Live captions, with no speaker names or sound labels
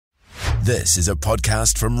This is a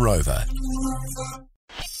podcast from Rover.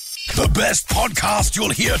 The best podcast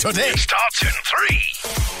you'll hear today starts in 3,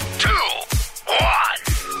 2,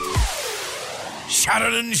 1.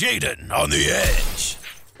 Shannon and Jaden on the edge.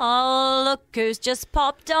 Oh, look who's just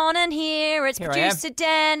popped on in here. It's producer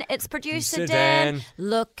Dan. It's producer Dan.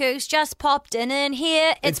 Look who's just popped in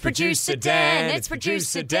here. It's producer Dan. It's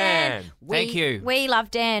producer Dan. Thank you. We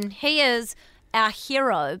love Dan. He is our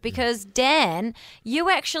hero because, Dan, you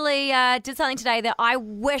actually did something today that I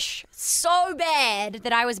wish so bad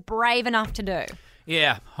that I was brave enough to do.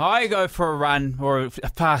 Yeah, I go for a run or a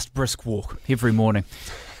fast, brisk walk every morning.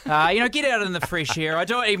 Get out in the fresh air. I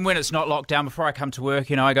do it even when it's not locked down. Before I come to work,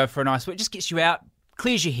 I go for a nice walk. It just gets you out,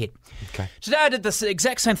 clears your head. Okay. Today I did this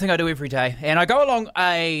exact same thing I do every day, and I go along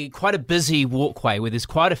quite a busy walkway where there's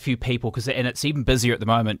quite a few people, and it's even busier at the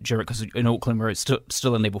moment because in Auckland we're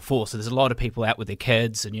still in level 4, so there's a lot of people out with their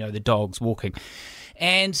kids and their dogs walking.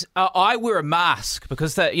 And I wear a mask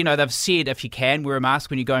because they've said if you can wear a mask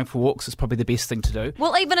when you're going for walks, it's probably the best thing to do.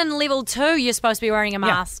 Well, even in level 2, you're supposed to be wearing a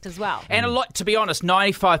mask as well. And to be honest,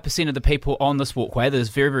 95% of the people on this walkway that is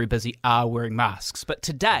very, very busy are wearing masks. But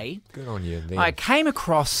today, good on you. Then. I came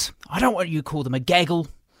across, I don't want you to call them a gaggle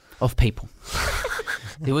of people.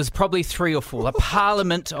 There was probably 3 or 4, a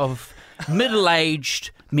parliament of middle-aged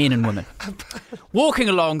men and women walking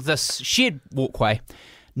along this shared walkway,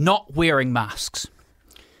 not wearing masks.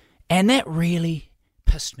 And that really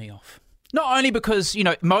pissed me off. Not only because,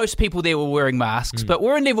 most people there were wearing masks, but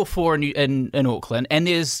we're in level 4 in Auckland, and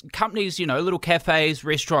there's companies, little cafes,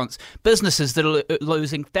 restaurants, businesses that are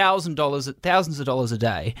losing thousands of dollars a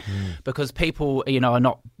day because people, are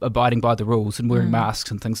not abiding by the rules and wearing masks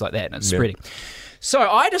and things like that, and it's spreading. So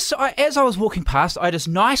as I was walking past, I just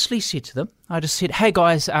nicely said to them, hey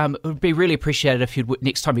guys, it would be really appreciated if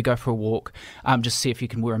next time you go for a walk, just see if you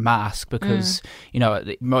can wear a mask because,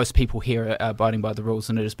 most people here are abiding by the rules,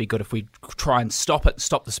 and it'd just be good if we try and stop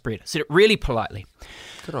the spread. I said it really politely.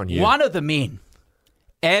 Good on you. One of the men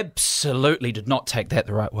absolutely did not take that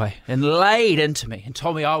the right way and laid into me and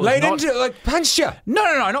told me I was punched you?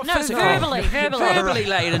 No, not physically. Verbally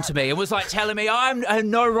laid into me and was telling me I have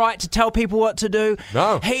no right to tell people what to do.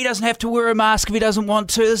 No. He doesn't have to wear a mask if he doesn't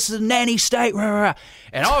want to. This is a nanny state. Rah, rah.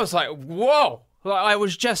 And I was like, whoa. I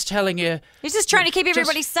was just telling you. He's just trying to keep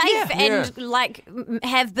everybody safe and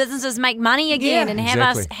have businesses make money again and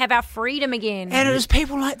have our freedom again. And it was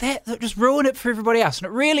people like that just ruin it for everybody else. And it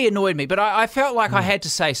really annoyed me. But I felt like I had to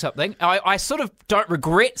say something. I sort of don't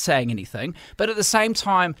regret saying anything. But at the same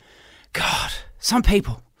time, God, some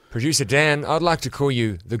people. Producer Dan, I'd like to call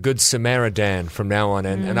you the Good Samaritan from now on.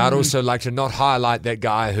 And I'd also like to not highlight that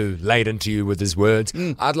guy who laid into you with his words.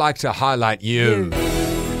 I'd like to highlight you.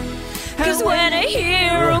 Because when a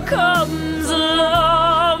hero comes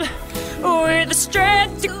along with the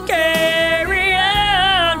strength to carry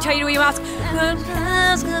on, tell you to wear your mask.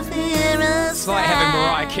 It's like having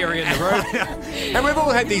Mariah Carey in the room. And we've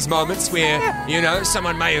all had these moments where,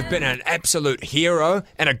 someone may have been an absolute hero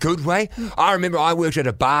in a good way. I remember I worked at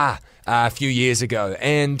a bar a few years ago,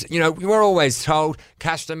 and we were always told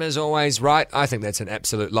customers always right. I think that's an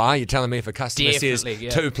absolute lie. You're telling me if a customer says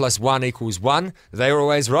 2 + 1 = 1, they're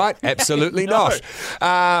always right? Absolutely not.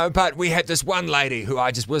 But we had this one lady who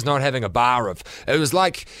I just was not having a bar of. It was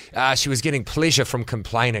like she was getting pleasure from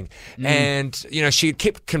complaining, and she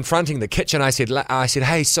kept confronting the kitchen. I said,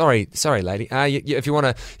 hey, sorry, lady. If you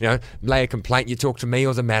want to, lay a complaint, you talk to me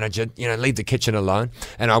or the manager. Leave the kitchen alone,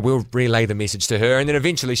 and I will relay the message to her. And then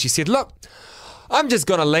eventually she said, look, I'm just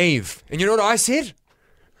going to leave. And you know what I said?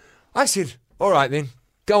 I said, all right then,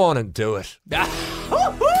 go on and do it.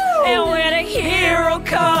 And when a hero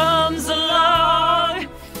comes along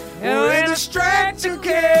with the strength to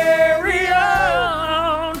carry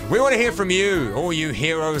on. We want to hear from you, all you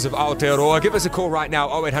heroes of Aotearoa. Give us a call right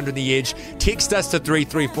now, 0800 The Edge. Text us to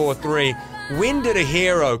 3343. When did a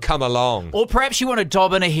hero come along? Or perhaps you want to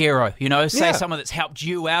dob in a hero, say someone that's helped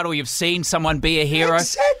you out, or you've seen someone be a hero.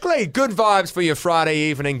 Exactly. Good vibes for your Friday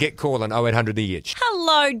evening. Get calling 0800 The Edge.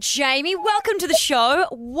 Hello, Jamie. Welcome to the show.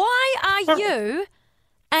 Why are you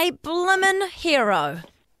a blimmin' hero?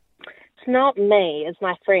 It's not me, it's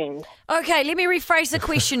my friend. Okay, let me rephrase the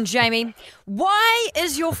question, Jamie. Why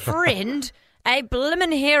is your friend a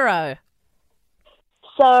blimmin' hero?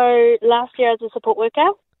 So last year I was a support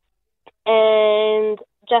worker, and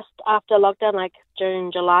just after lockdown, like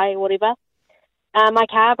June, July, whatever, my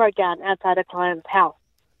car broke down outside a client's house,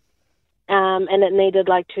 and it needed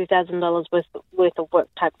like $2,000 worth of work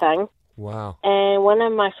type thing. Wow. And one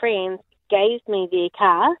of my friends gave me their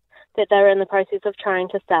car that they were in the process of trying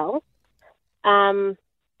to sell.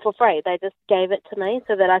 for free. They just gave it to me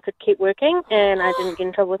so that I could keep working and I didn't get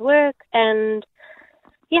in trouble with work. And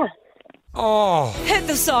yeah. Oh. Hit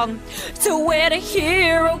the song. So when a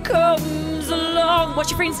hero comes along, what's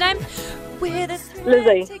your friend's name? With a thread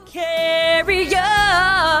Lizzie. to carry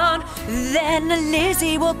on, then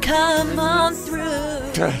Lizzie will come on through.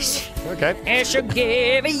 Okay. And she'll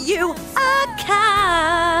give you a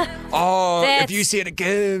car. Oh, That's- if you said it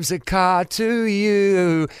gives a car to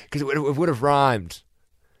you, because it would have rhymed.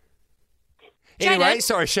 Anyway, Jaden,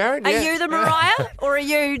 sorry, Sharon. Are yeah. you the Mariah or are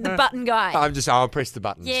you the button guy? I'll press the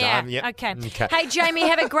button. Yeah. So Okay. Hey, Jamie,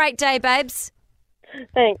 have a great day, babes.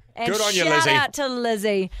 Thanks. And Good on you, shout Lizzie. out to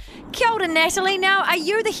Lizzie. Kia ora, Natalie. Now, are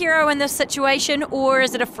you the hero in this situation or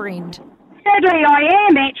is it a friend? Sadly, I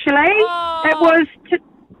am actually. Oh. It was,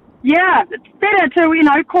 it's better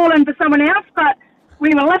to, call in for someone else, but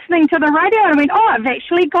we were listening to the radio and I went, I've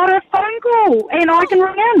actually got a phone call and I can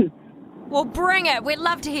ring in. Well, bring it. We'd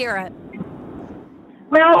love to hear it.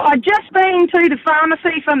 Well, I'd just been to the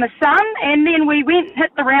pharmacy for my son and then we went and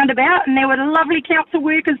hit the roundabout and there were lovely council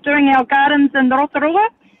workers doing our gardens in Rotorua,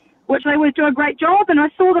 which they always do a great job, and I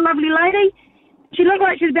saw the lovely lady. She looked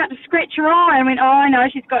like she was about to scratch her eye. I went, oh, I know,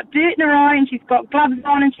 she's got dirt in her eye and she's got gloves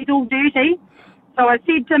on and she's all dirty. So I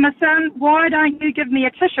said to my son, why don't you give me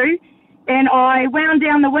a tissue? And I wound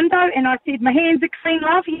down the window and I said, my hands are clean,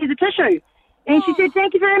 love, here's a tissue. And she said,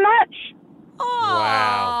 thank you very much.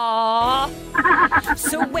 Wow.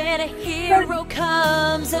 So when a hero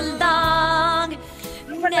comes along,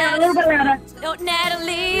 A little bit louder.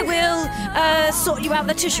 Natalie will sort you out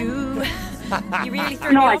the tissue. You really threw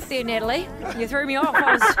me Nice. off there, Natalie. You threw me off.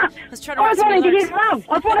 I was trying to I write was some wanting to lyrics. hear the love.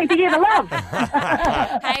 I was wanting to hear the love.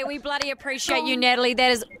 Hey, we bloody appreciate you, Natalie.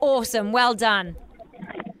 That is awesome. Well done.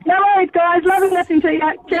 No worries, guys. Loving listening to you.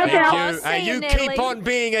 Ciao, Thank ciao. you. See you, You Natalie. keep on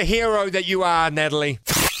being a hero that you are, Natalie.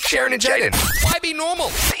 Sharon and Jaden. Why be normal,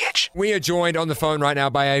 bitch? We are joined on the phone right now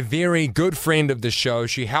by a very good friend of the show.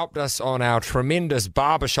 She helped us on our tremendous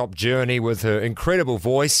barbershop journey with her incredible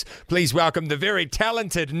voice. Please welcome the very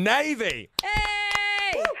talented Navy.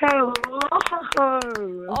 Hey! Hello.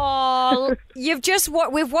 Oh,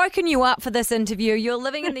 we've woken you up for this interview. You're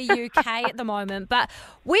living in the UK at the moment, but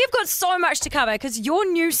we've got so much to cover because your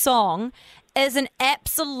new song is an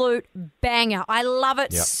absolute banger. I love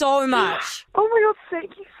it so much. Oh my God,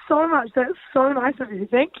 thank you so much. That's so nice of you.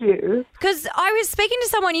 Thank you. Because I was speaking to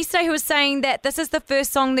someone yesterday who was saying that this is the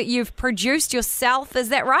first song that you've produced yourself. Is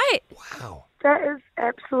that right? Wow. That is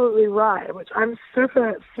absolutely right, which I'm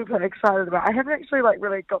super, super excited about. I haven't actually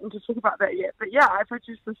really gotten to talk about that yet. But yeah, I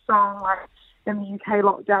produced this song in the UK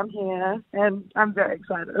lockdown here and I'm very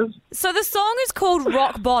excited. So the song is called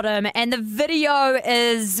Rock Bottom and the video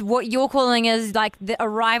is what you're calling is like the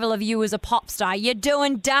arrival of you as a pop star. You're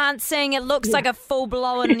doing dancing. It looks like a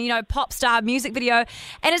full-blown, pop star music video.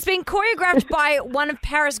 And it's been choreographed by one of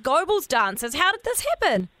Paris Goebel's dancers. How did this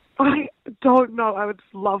happen? I don't know. I would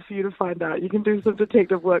love for you to find out. You can do some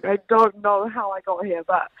detective work. I don't know how I got here,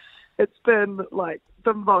 but it's been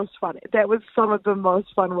the most fun. That was some of the most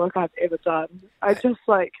fun work I've ever done. I just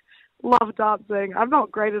love dancing. I'm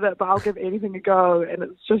not great at it, but I'll give anything a go. And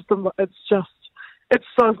it's so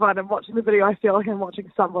fun. And watching the video, I feel like I'm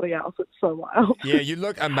watching somebody else. It's so wild. Yeah, you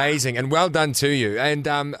look amazing and well done to you. And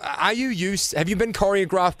have you been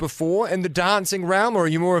choreographed before in the dancing realm or are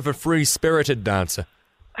you more of a free-spirited dancer?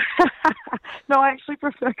 No, I actually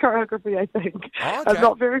prefer choreography, I think. Oh, okay. I'm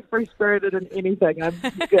not very free-spirited in anything. I'm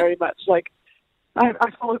very much I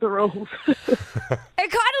follow the rules. It kind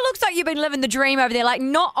of looks like you've been living the dream over there. Like,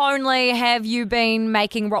 not only have you been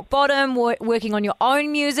making Rock Bottom, working on your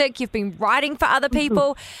own music, you've been writing for other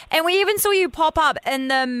people, and we even saw you pop up in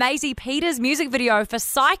the Maisie Peters music video for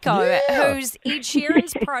Psycho, who's Ed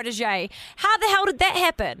Sheeran's protege. How the hell did that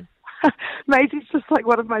happen? Maisie's just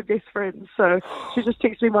one of my best friends, so she just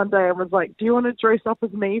texted me one day and was like, do you want to dress up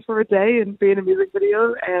as me for a day and be in a music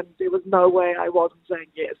video? And there was no way I wasn't saying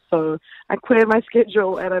yes, so I cleared my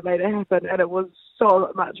schedule and I made it happen, and it was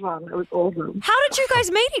so much fun. It was awesome. How did you guys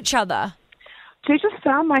meet each other? She just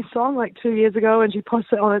found my song 2 years ago and she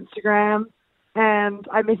posted it on Instagram, and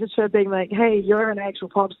I messaged her being like, hey, you're an actual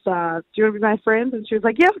pop star, do you want to be my friend? And she was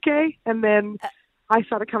like, yeah, okay. And then I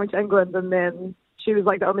started coming to England, and then she was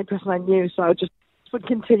the only person I knew, so I just would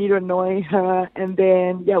continue to annoy her, and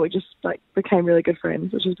then we just became really good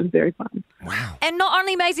friends, which has been very fun. Wow. And not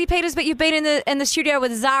only Maisie Peters, but you've been in the studio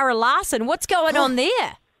with Zara Larsson. What's going on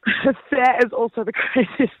there? That is also the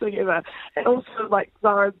craziest thing ever. And also,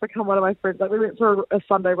 Zara's become one of my friends. We went for a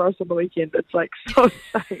Sunday roast on the weekend. It's so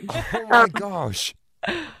insane. Oh my gosh.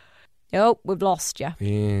 Oh, we've lost you.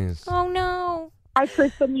 Yes. Oh no. I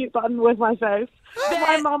pressed the mute button with my face.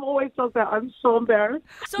 My mum always does that. I'm so embarrassed.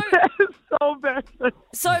 So, It's so embarrassing.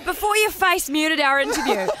 so before your face muted our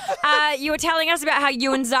interview, you were telling us about how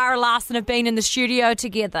you and Zara Larsson have been in the studio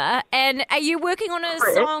together. And are you working on a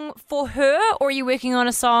song for her, or are you working on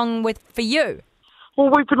a song for you?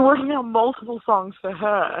 Well, we've been working on multiple songs for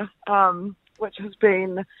her, which has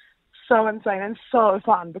been so insane and so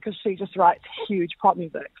fun because she just writes huge pop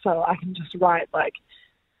music. So I can just write like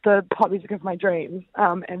the pop music of my dreams,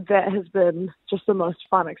 and that has been just the most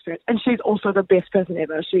fun experience. And she's also the best person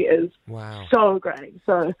ever. She is so great.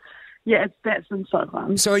 So, yeah, that's been so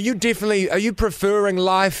fun. So are you preferring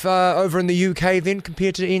life over in the UK then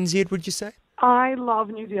compared to NZ, would you say? I love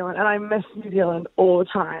New Zealand, and I miss New Zealand all the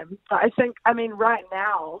time. But I mean, right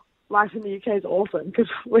now, life in the UK is awesome because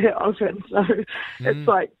we're open, so it's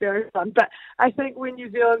like very fun. But I think when New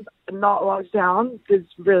Zealand's not locked down, there's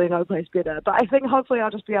really no place better. But I think hopefully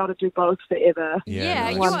I'll just be able to do both forever.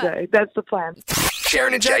 Yeah, one day. That's the plan.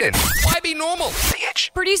 Sharon and Jaden. Why be normal?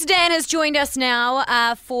 Bitch. Producer Dan has joined us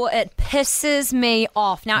now for It Pisses Me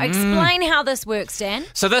Off. Now, explain how this works, Dan.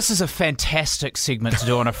 So this is a fantastic segment to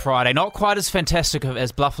do on a Friday. Not quite as fantastic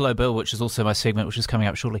as Buffalo Bill, which is also my segment, which is coming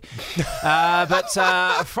up shortly. But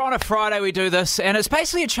on a Friday we do this, and it's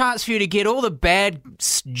basically a chance for you to get all the bad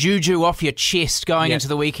juju off your chest going into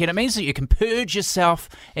the weekend. It means that you can purge yourself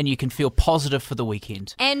and you can feel positive for the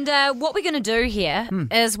weekend. And what we're going to do here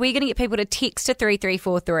is we're going to get people to text to 3343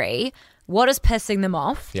 what is pissing them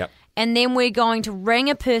off. Yep. And then we're going to ring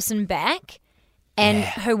a person back and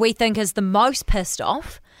who we think is the most pissed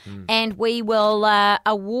off, and we will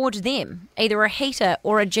award them either a heater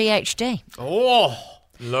or a GHD. Oh,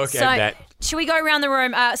 look at that. Should we go around the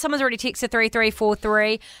room? Someone's already texted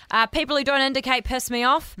 3343. People who don't indicate piss me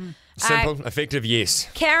off. Simple, effective, yes.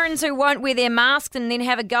 Karens who won't wear their masks and then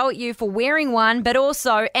have a go at you for wearing one, but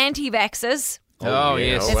also anti-vaxxers. Oh,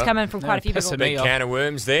 yes. It's coming from quite a few people. Big can of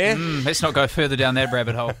worms there. Let's not go further down that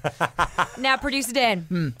rabbit hole. Now, Producer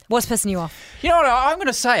Dan, what's pissing you off? You know what? I'm going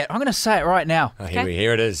to say it. I'm going to say it right now. Oh,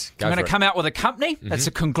 here it is. I'm going to come out with a company. It's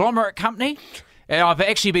a conglomerate company. And I've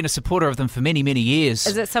actually been a supporter of them for many, many years.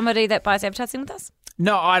 Is it somebody that buys advertising with us?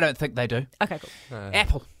 No, I don't think they do. Okay, cool.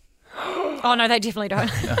 Apple. Oh, no, they definitely don't.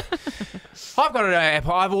 I've got to know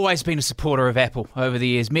Apple. I've always been a supporter of Apple over the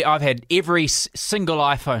years. I've had every single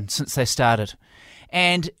iPhone since they started.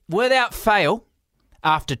 And without fail,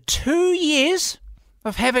 after 2 years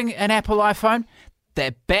of having an Apple iPhone,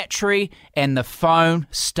 that battery and the phone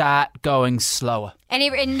start going slower.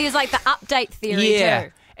 And there's like the update theory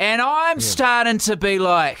too. And I'm starting to be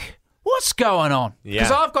like, what's going on? Because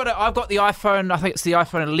I've got the iPhone, I think it's the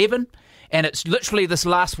iPhone 11, and it's literally this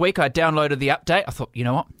last week I downloaded the update. I thought, you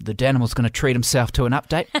know what? The Danimal's going to treat himself to an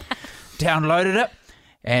update. Downloaded it,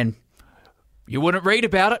 and you wouldn't read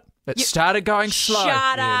about it. It started going slow. Shut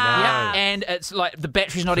up. Yeah, and it's like the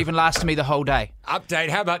battery's not even lasting me the whole day. Update,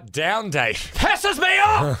 how about down date? Pisses me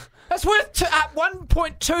off! That's worth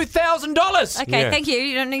 $1,200. Okay, thank you.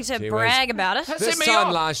 You don't need to brag about it. This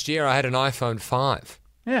time last year, I had an iPhone 5.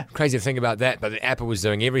 Yeah. Crazy to think about that, but Apple was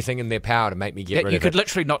doing everything in their power to make me get rid of it. You could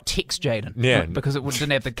literally not text Jaden because it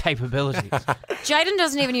didn't have the capabilities. Jaden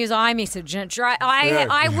doesn't even use iMessage. And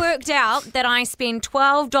I worked out that I spend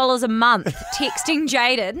 $12 a month texting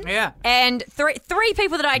Jaden. Yeah. And three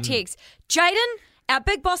people that I text. Jaden, our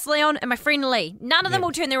big boss Leon, and my friend Lee. None of them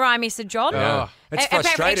will turn their iMessage on. Oh, it's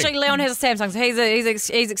frustrating. Actually, Leon has a Samsung, so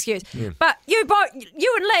he's excused. Yeah. But you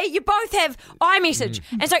and Lee, you both have iMessage,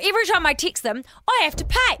 and so every time I text them, I have to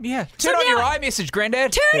pay. Yeah, so turn on your iMessage,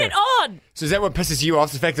 Granddad. Turn it on. So is that what pisses you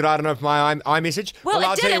off? The fact that I don't know my iMessage? Well,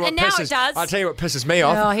 I'll it tell you didn't, what and now pisses, it does. I'll tell you what pisses me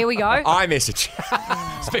off. Oh, here we go. iMessage.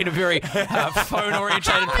 It's been a very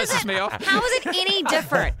phone-orientated pisses me off. How is it any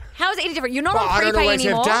different? How is it any different? You're not on I prepay don't always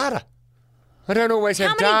anymore. have data. I don't always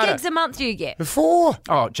have data. How many gigs a month do you get? 4.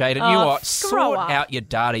 Oh, Jaden, you what? Sort out your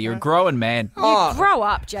data. You're a growing man. You grow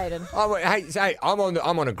up, Jaden. Hey, I'm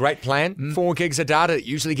on a great plan. 4 gigs of data. It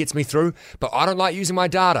usually gets me through, but I don't like using my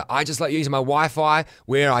data. I just like using my Wi-Fi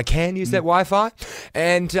where I can use that Wi-Fi,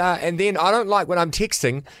 and then I don't like when I'm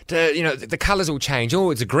texting to the colours will change.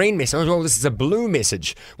 Oh, it's a green message. Oh, this is a blue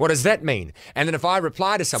message. What does that mean? And then if I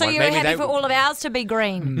reply to someone, so you're happy for all of ours to be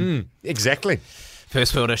green. Exactly.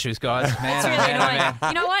 First world issues, guys. Man, it's really annoying.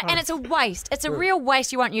 You know what? And it's a waste. It's a real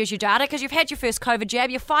waste you won't use your data because you've had your first COVID jab.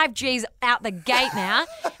 You're 5G's out the gate now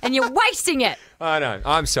and you're wasting it. I know.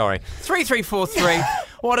 I'm sorry. 3343.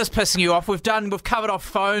 What is pissing you off? We've covered off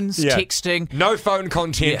phones, texting. No phone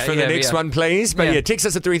content for the next one, please. But text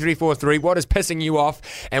us at 3343. What is pissing you off?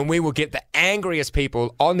 And we will get the angriest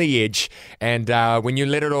people on the edge. And when you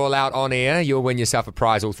let it all out on air, you'll win yourself a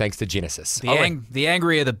prize, all thanks to Genesis. The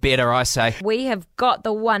angrier, the better, I say. We have got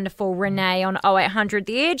the wonderful Renee on 0800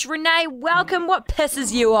 The Edge. Renee, welcome. What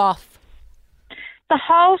pisses you off? The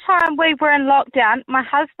whole time we were in lockdown, my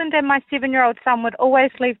husband and my 7-year-old son would always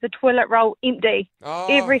leave the toilet roll empty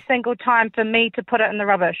every single time for me to put it in the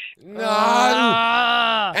rubbish.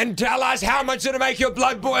 No! And tell us, how much did it make your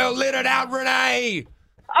blood boil? Let it out, Renee!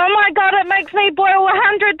 Oh my God, it makes me boil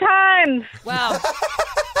 100 times. Well,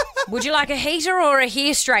 would you like a heater or a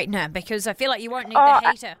hair straightener? Because I feel like you won't need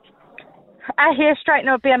the heater. A hair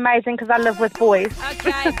straightener would be amazing because I live with boys.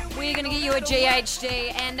 Okay, we're going to get you a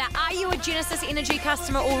GHD. And are you a Genesis Energy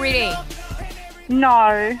customer already?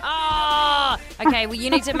 No. Oh, okay. Well, you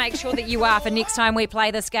need to make sure that you are for next time we play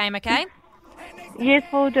this game, okay? Yes,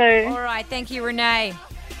 we'll do. All right. Thank you, Renee.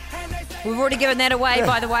 We've already given that away,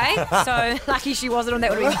 by the way. So lucky she wasn't on. That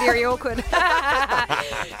would have been very awkward.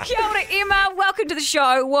 Kia ora, Emma. Welcome to the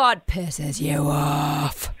show. What pisses you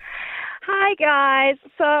off? Hi guys,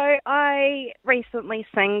 so I recently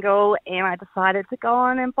single and I decided to go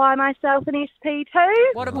on and buy myself an SP2.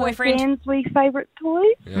 What a boyfriend. My Dan's wee favourite toy.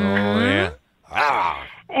 Oh yeah.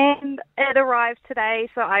 And it arrived today,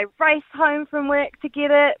 so I raced home from work to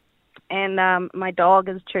get it. And my dog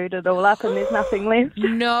has chewed it all up and there's nothing left.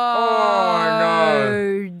 No. Oh,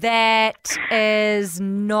 no. That is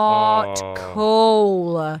not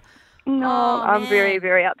cool. No, I'm very,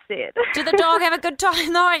 very upset. Did the dog have a good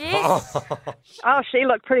time though, yes? Oh, she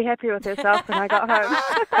looked pretty happy with herself when I got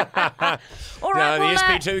home. All right, No, the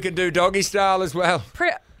SP2 can do doggy style as well.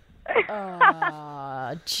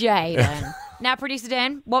 Jaden. Now, producer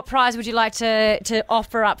Dan, what prize would you like to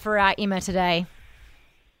offer up for our Emma today?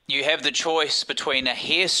 You have the choice between a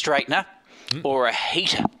hair straightener or a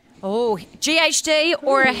heater. Oh, GHD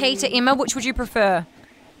or a heater, Emma? Which would you prefer?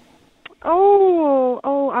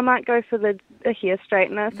 Oh, I might go for the hair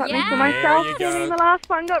straightener. Something for myself, There you go. and then the last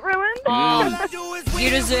one got ruined. You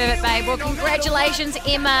deserve it, babe. Well, congratulations,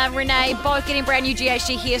 Emma, Renee, both getting brand new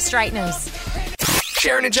GHD hair straighteners.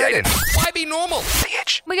 Sharon and Jaden. Why be normal? The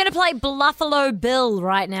Edge. We're going to play Buffalo Bill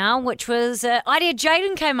right now, which was an idea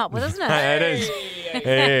Jaden came up with, isn't it? It is.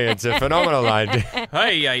 Hey, it's a phenomenal idea.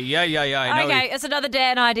 Hey, yeah. Okay, it's another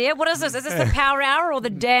Dan idea. What is this? Is this the Power Hour or the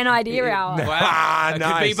Dan Idea Hour? Wow, it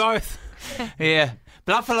nice. could be both. Yeah.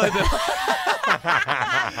 Buffalo Bill.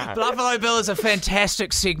 Buffalo Bill is a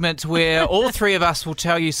fantastic segment where all three of us will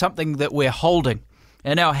tell you something that we're holding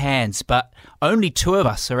in our hands, but only two of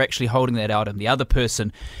us are actually holding that item. The other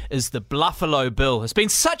person is the Buffalo Bill. It's been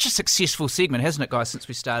such a successful segment, hasn't it, guys, since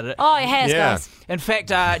we started it? Oh, it has, Yeah. guys. In fact,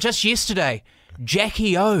 just yesterday,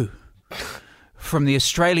 Jackie O from the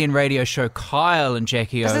Australian radio show Kyle and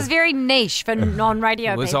Jackie O This is very niche for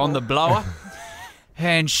non-radio was people. on the blower.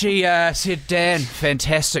 And she said, Dan,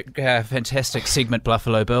 fantastic segment,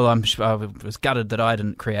 Buffalo Bill. I was gutted that I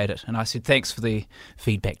didn't create it. And I said, thanks for the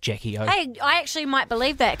feedback, Jackie O. Hey, I actually might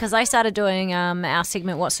believe that because I started doing our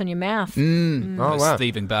segment, What's in Your Mouth? Oh, wow.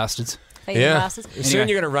 Thieving bastards. Feeding bastards. Soon Anyway.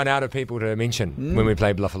 you're going to run out of people to mention when we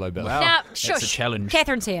play Buffalo Bill. Wow. Now, That's shush. a challenge.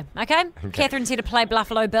 Catherine's here, okay? Catherine's here to play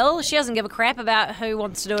Buffalo Bill. She doesn't give a crap about who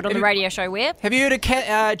wants to do it on the radio show where. Have you heard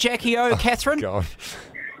of Jackie O, Catherine? God.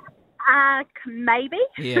 Maybe.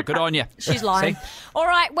 Yeah, good on you. She's lying. See? All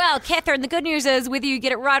right, well, Catherine, the good news is whether you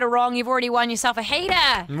get it right or wrong, you've already won yourself a heater.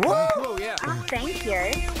 Oh, yeah. Oh, thank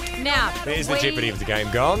you. Now, There's the we jeopardy of the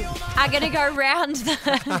game gone. are going to go round the...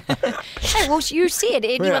 Hey, well, you said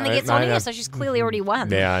anyone that gets on here, so she's clearly already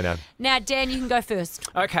won. Yeah, I know. Now, Dan, you can go first.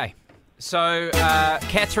 Okay, so,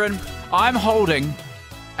 Catherine, I'm holding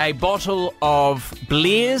a bottle of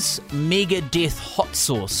Blair's Mega Death Hot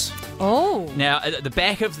Sauce. Oh. Now, at the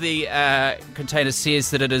back of the container says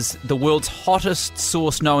that it is the world's hottest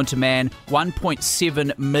sauce known to man,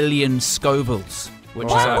 1.7 million Scovilles. Which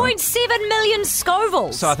is 1.7 million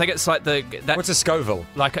Scovilles. so I think it's like What's a Scoville?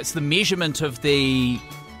 like it's the measurement of the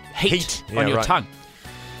heat Yeah, on your right. tongue.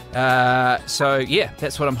 So yeah,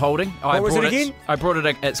 that's what I'm holding. What was it again? I brought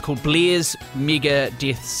it. It's called Blair's Mega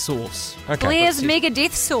Death Sauce. Okay. Blair's Mega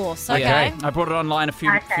Death Sauce. Okay. Yeah, I brought it online a few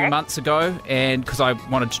months ago, and because I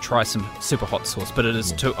wanted to try some super hot sauce, but it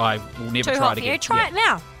is too. I will never Too try hot it for you. again. Try it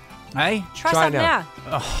now. Hey, Try Try it something now.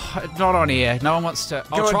 now. not on air. No one wants to.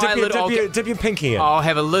 I'll Go on, try a little. dip your pinky in. I'll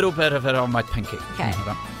have a little bit of it on my pinky. Okay.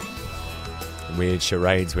 Hold on. Weird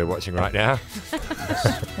charades we're watching right now.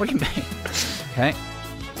 What do you mean? Okay.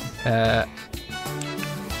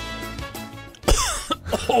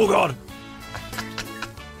 Oh God.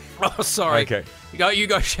 Oh, sorry. Okay. You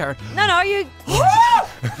go, Sharon. No, you.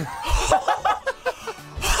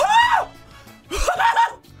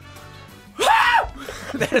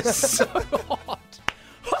 That is so hot.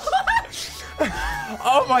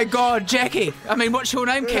 Oh my God, Jackie. I mean, what's your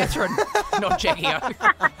name, Catherine? Not Jackie.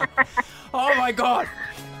 Oh my God.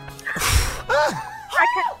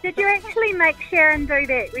 Did you actually make Sharon do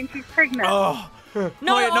that when she's pregnant? Oh.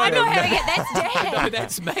 No, I'm not having it. That's Dan. No,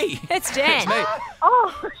 that's me. It's Dan. It's me.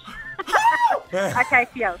 Oh. Okay,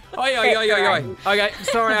 Phil. Okay,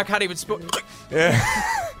 sorry, I can't even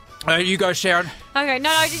you go, Sharon. Okay, no,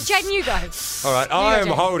 Jaden, you go. All right, I am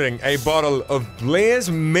holding a bottle of Blair's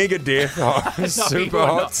Megadeth super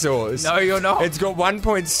hot sauce. No, you're not. It's got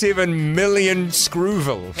 1.7 million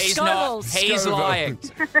scruvels. He's not. He's lying.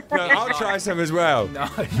 No, I'll try some as well. No.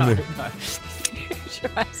 Try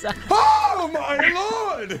some. Oh, my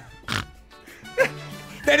Lord!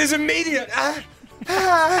 That is immediate.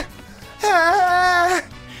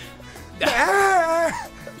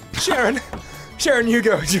 Sharon, you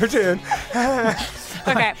go. It's your turn.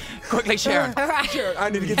 Okay. Quickly, Sharon. All right. Sharon, I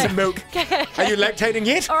need to get some milk. Are you lactating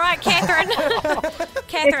yet? All right, Catherine.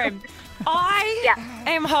 Catherine, I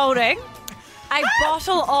am holding a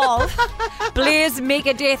bottle of Blair's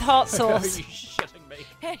Megadeth hot sauce. Are you shitting me?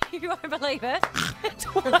 And you won't believe it. It's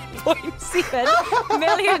 1.7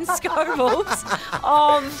 million Scovilles.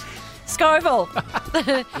 Scoville.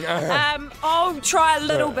 I'll try a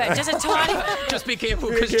little bit, just a tiny bit. Just be careful,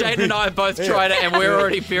 because Jane and I have both tried it, and we're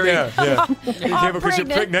already very... Yeah. Be careful because you're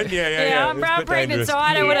pregnant. Yeah. I'm pregnant, so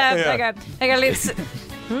I don't want to... Okay, let's...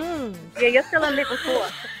 Yeah, you're still on level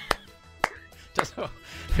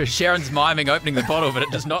 4. Sharon's miming opening the bottle, but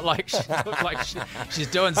it does not look like she's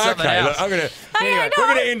doing something else. Look, we're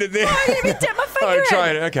going to end it there. No, let me dip my finger in. Try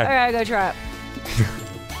it, okay. All right, go try it.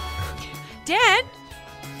 Dan?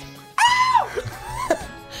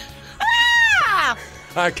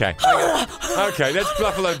 Okay, that's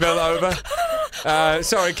Buffalo Bill over.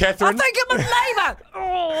 Sorry, Catherine. I think I'm in labour.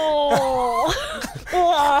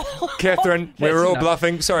 Catherine, we were all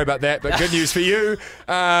bluffing. Sorry about that, but good news for you.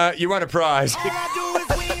 You won a prize.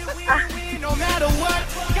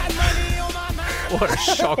 What a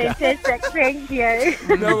shocker. Fantastic, thank you.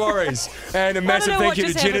 No worries. And a massive thank you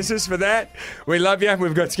to Genesis for that. We love you.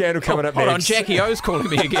 We've got Scandal coming up next. Hold on, Jackie O's calling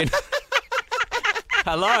me again.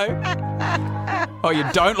 Hello? Oh, you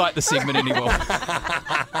don't like the segment anymore.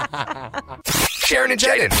 Sharon and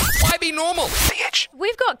Jaden. Why be normal? Bitch.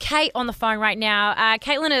 We've got Kate on the phone right now.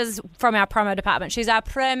 Caitlin is from our promo department. She's our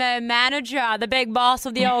promo manager, the big boss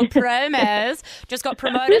of the old promos. Just got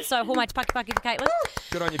promoted, so all my te paki for Caitlin.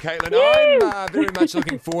 Good on you, Caitlin. I'm very much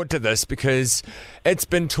looking forward to this because it's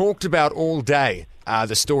been talked about all day,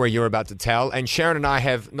 the story you're about to tell, and Sharon and I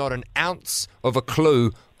have not an ounce of a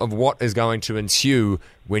clue of what is going to ensue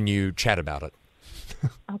when you chat about it.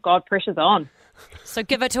 Oh, God, pressure's on. So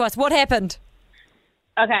give it to us. What happened?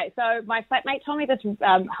 Okay, so my flatmate told me this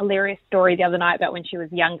hilarious story the other night about when she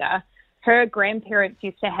was younger. Her grandparents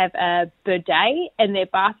used to have a bidet in their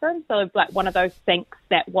bathroom, so like one of those sinks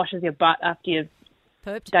that washes your butt after you've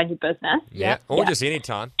done your business. Yeah, or just any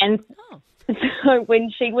time. And so when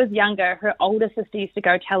she was younger, her older sister used to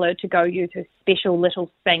go tell her to go use her special little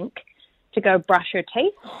sink to go brush her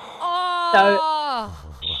teeth. So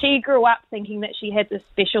she grew up thinking that she had this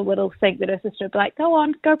special little sink that her sister would be like, go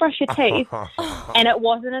on, go brush your teeth. And it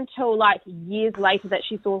wasn't until like years later that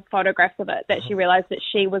she saw photographs of it that she realised that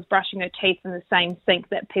she was brushing her teeth in the same sink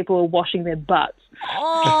that people were washing their butts.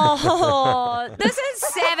 Oh, this is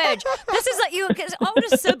savage. This is like because older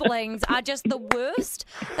siblings are just the worst.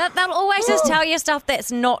 They'll always just tell you stuff that's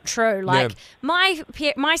not true. Like my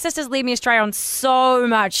sisters lead me astray on so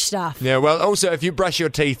much stuff. Yeah, well, also if you brush your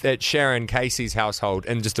teeth at Sharon Casey's household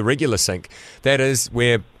in just a regular sink, that is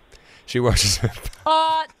where she washes her.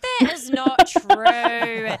 Oh, that is not true.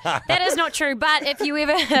 That is not true. But if you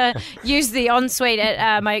ever use the ensuite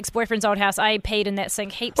at my ex-boyfriend's old house, I peed in that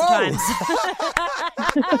sink heaps of times.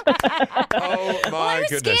 Oh, my I was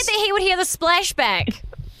goodness. scared that he would hear the splashback.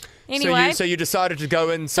 Anyway. So you decided to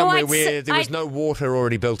go in somewhere where there was no water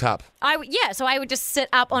already built up? So I would just sit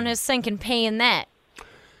up on his sink and pee in that.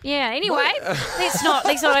 Yeah, anyway, let's not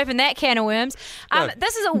open that can of worms.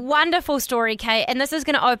 This is a wonderful story, Kate, and this is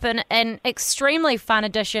going to open an extremely fun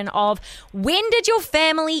edition of When Did Your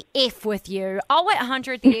Family F With You?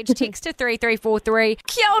 0800 The Edge, text to 3343.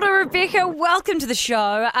 Kia ora, Rebecca, welcome to the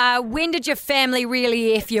show. When did your family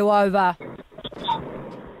really F you over?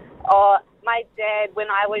 Oh, my dad, when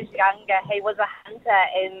I was younger, he was a hunter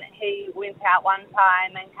and he went out one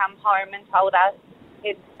time and come home and told us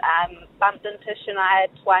he'd bumped into Shania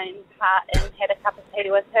Twain and had a cup of tea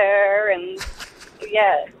with her, and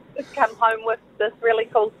yeah, come home with this really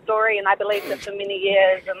cool story, and I believed it for many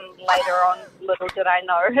years. And later on, little did I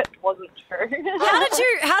know it wasn't true.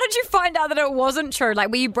 How did you find out that it wasn't true? Like,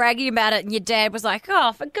 were you bragging about it, and your dad was like,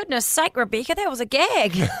 "Oh, for goodness sake, Rebecca, that was a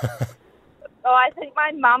gag." Oh, I think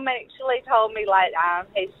my mum actually told me, like,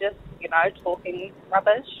 he's just, talking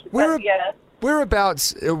rubbish.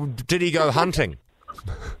 Whereabouts did he go hunting?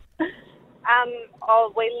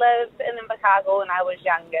 We lived in Invercargill when I was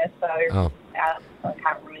younger, so I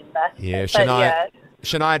can't remember. Yeah, But,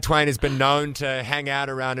 Shania Twain has been known to hang out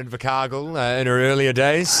around Invercargill in her earlier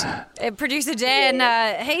days. Producer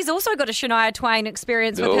Dan, he's also got a Shania Twain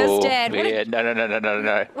experience with his dad.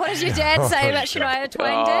 No. What did your dad say about Shania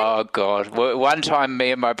Twain, Dad? Oh, God. One time,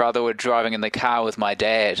 me and my brother were driving in the car with my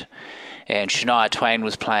dad, and Shania Twain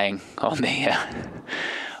was playing on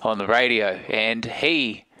the radio, and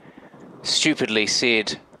he stupidly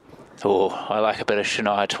said, "Oh, I like a bit of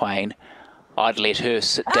Shania Twain. I'd let her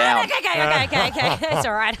sit down." Okay. That's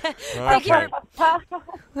all right. Thank you.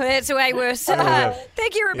 That's way worse.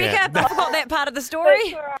 Thank you, Rebecca. I forgot that part of the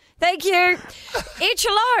story. Thank you.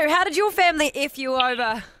 Hello. How did your family F you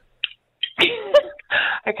over?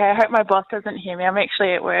 Okay, I hope my boss doesn't hear me. I'm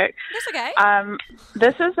actually at work. That's okay.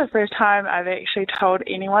 This is the first time I've actually told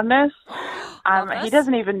anyone this. He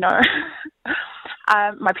doesn't even know.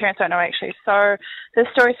 My parents don't know, actually. So this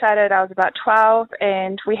story started, I was about 12,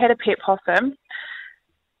 and we had a pet possum.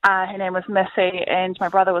 Her name was Missy, and my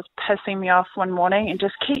brother was pissing me off one morning and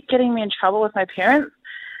just keep getting me in trouble with my parents.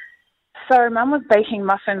 So Mum was baking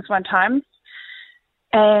muffins one time,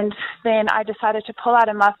 and then I decided to pull out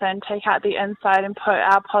a muffin, take out the inside, and put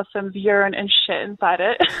our possum's urine and shit inside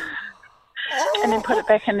it, and then put it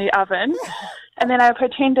back in the oven. And then I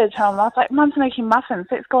pretended to him. I was like, "Mum's making muffins.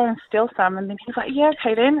 Let's go and steal some." And then he's like, "Yeah,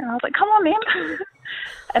 okay then." And I was like, "Come on then."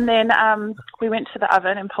 And then we went to the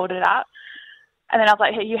oven and pulled it out. And then I was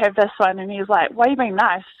like, "Hey, you have this one." And he was like, "Why are you being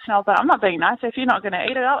nice?" And I was like, "I'm not being nice. If you're not going to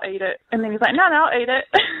eat it, I'll eat it." And then he's like, "No, I'll eat it."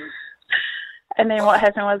 And then what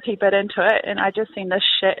happened was he bit into it, and I just seen this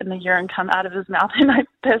shit and the urine come out of his mouth, and I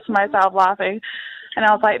pissed myself laughing. And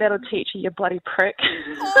I was like, "That'll teach you, you bloody prick."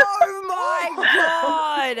 Oh, my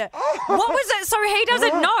God. What was it? So he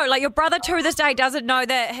doesn't know? Like, your brother to this day doesn't know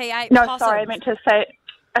that he ate No, possums? sorry, I meant to say,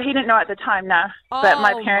 he didn't know at the time, no. But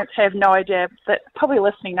my parents have no idea. But probably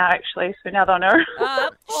listening now, actually, so now they'll know.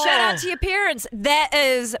 Shout out to your parents. That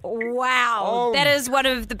is, wow. That is one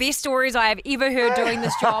of the best stories I have ever heard doing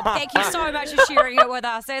this job. Thank you so much for sharing it with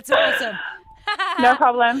us. That's awesome. No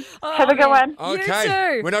problem. Have a good one. Okay.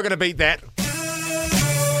 You too. We're not going to beat that.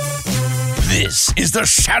 This is the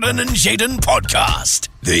Sharon and Jaden podcast.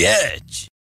 The Edge.